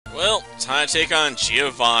Well, time to take on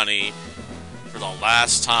Giovanni for the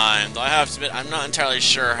last time. Though I have to admit, I'm not entirely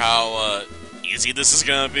sure how easy this is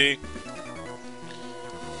gonna be.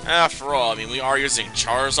 After all, I mean, we are using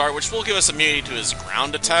Charizard, which will give us immunity to his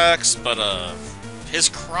ground attacks, but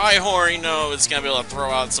his Cryhorn, you know, is gonna be able to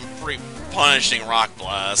throw out some pretty punishing rock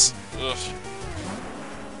blasts. Ugh.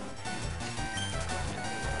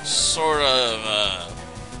 Sort of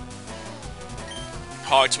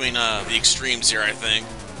caught between the extremes here, I think.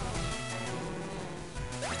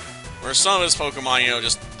 Where some of his Pokemon, you know,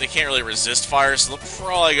 just they can't really resist fire, so they'll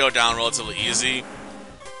probably go down relatively easy.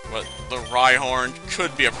 But the Rhyhorn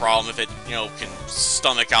could be a problem if it, you know, can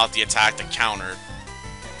stomach out the attack to counter.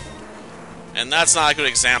 And that's not a good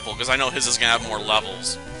example, because I know his is going to have more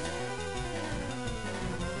levels.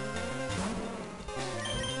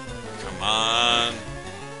 Come on.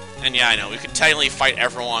 And yeah, I know, we could technically fight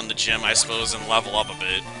everyone in the gym, I suppose, and level up a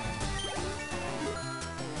bit.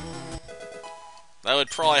 That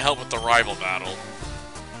would probably help with the rival battle.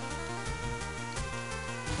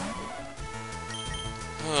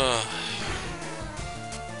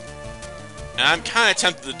 And I'm kind of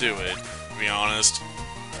tempted to do it, to be honest.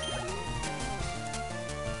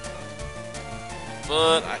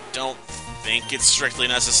 But I don't think it's strictly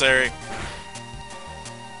necessary.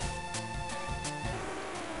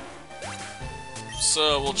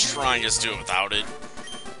 So we'll try and just do it without it.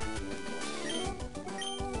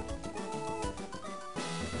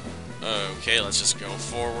 Okay, let's just go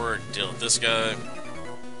forward and deal with this guy.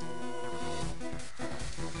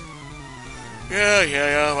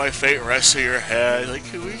 Yeah, my fate rests in your head. Like,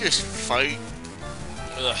 can we just fight?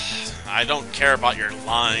 Ugh, I don't care about your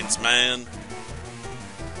lines, man.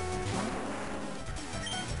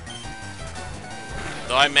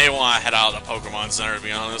 Though I may want to head out of the Pokemon Center, to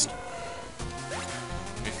be honest.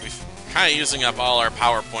 We're kind of using up all our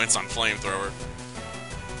power points on Flamethrower.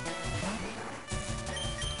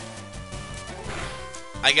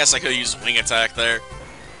 I guess I could have used Wing Attack there.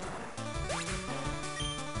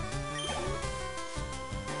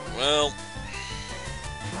 Well,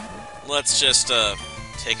 let's just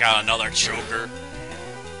take out another Choker.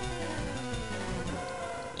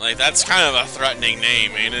 Like, that's kind of a threatening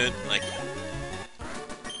name, ain't it? Like,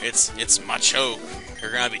 it's my choke.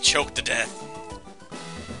 You're gonna be choked to death.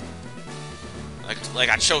 Like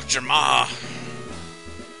I choked your ma.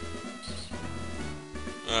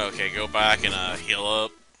 Okay, go back and heal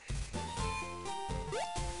up.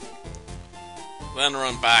 Then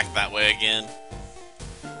run back that way again.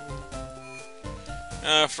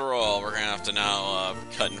 After all, we're gonna have to now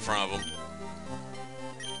cut in front of him.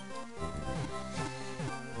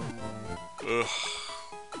 Ugh.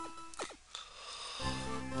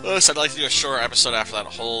 I'd like to do a short episode after that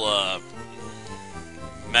whole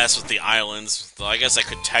mess with the islands. Though I guess I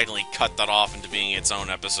could technically cut that off into being its own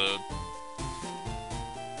episode.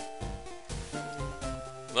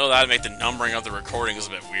 Though that'd make the numbering of the recordings a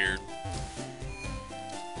bit weird.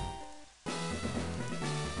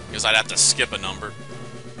 Because I'd have to skip a number.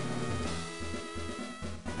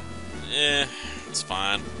 Eh, it's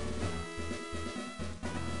fine.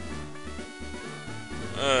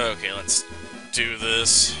 Okay, let's do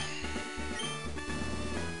this.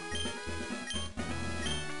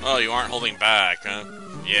 Oh, you aren't holding back, huh?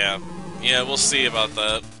 Yeah. Yeah, we'll see about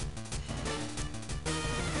that.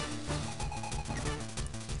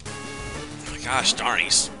 Gosh darn,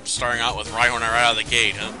 he's starting out with Rhyhorn right out of the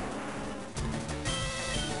gate, huh?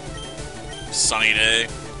 Sunny day.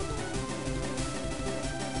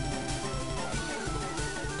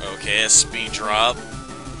 Okay, a speed drop.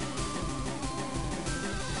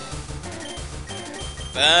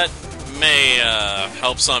 That may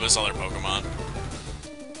help some of his other Pokemon.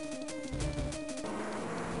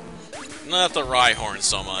 Not the Rhyhorn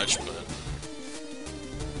so much, but...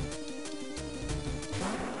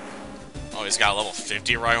 Oh, he's got a level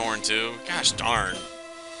 50 Rhyhorn too? Gosh darn.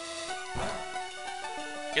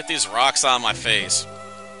 Get these rocks out of my face.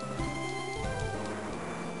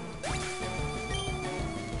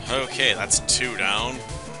 Okay, that's 2 down.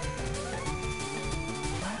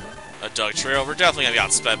 A Doug Trail. We're definitely gonna be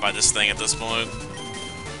outsped by this thing at this point.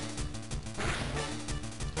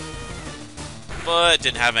 But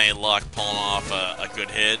didn't have any luck pulling off a good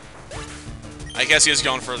hit. I guess he was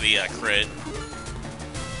going for the crit.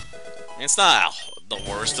 It's not the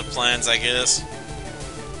worst of plans, I guess.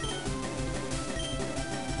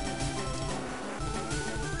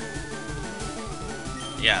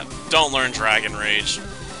 Yeah, don't learn Dragon Rage.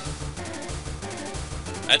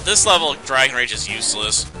 At this level, Dragon Rage is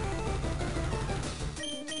useless.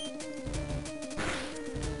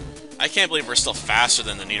 I can't believe we're still faster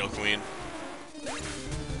than the Nidoqueen.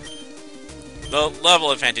 The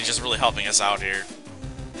level advantage is really helping us out here.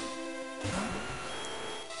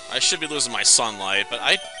 I should be losing my sunlight, but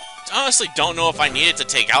I honestly don't know if I needed to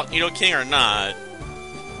take out Nidoking or not.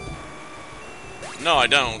 No, I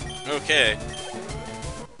don't. Okay.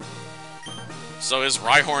 So his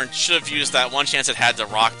Rhyhorn should have used that one chance it had to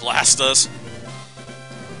Rock Blast us.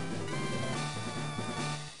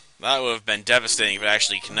 That would have been devastating if it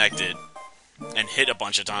actually connected and hit a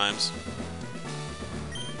bunch of times.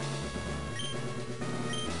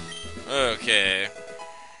 Okay.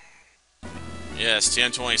 Yes,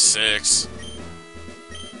 TN26.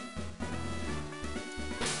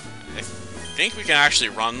 I think we can actually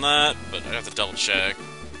run that, but I have to double check.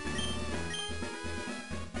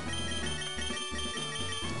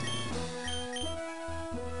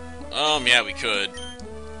 Yeah, we could.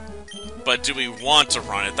 But do we want to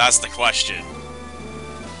run it? That's the question.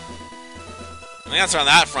 The answer on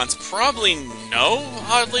that front's probably no,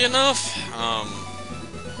 oddly enough.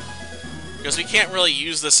 Because we can't really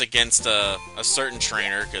use this against a certain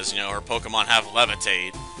trainer, because, our Pokemon have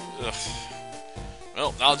Levitate. Ugh.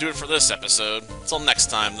 Well, that'll do it for this episode. Until next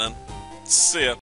time, then. See ya.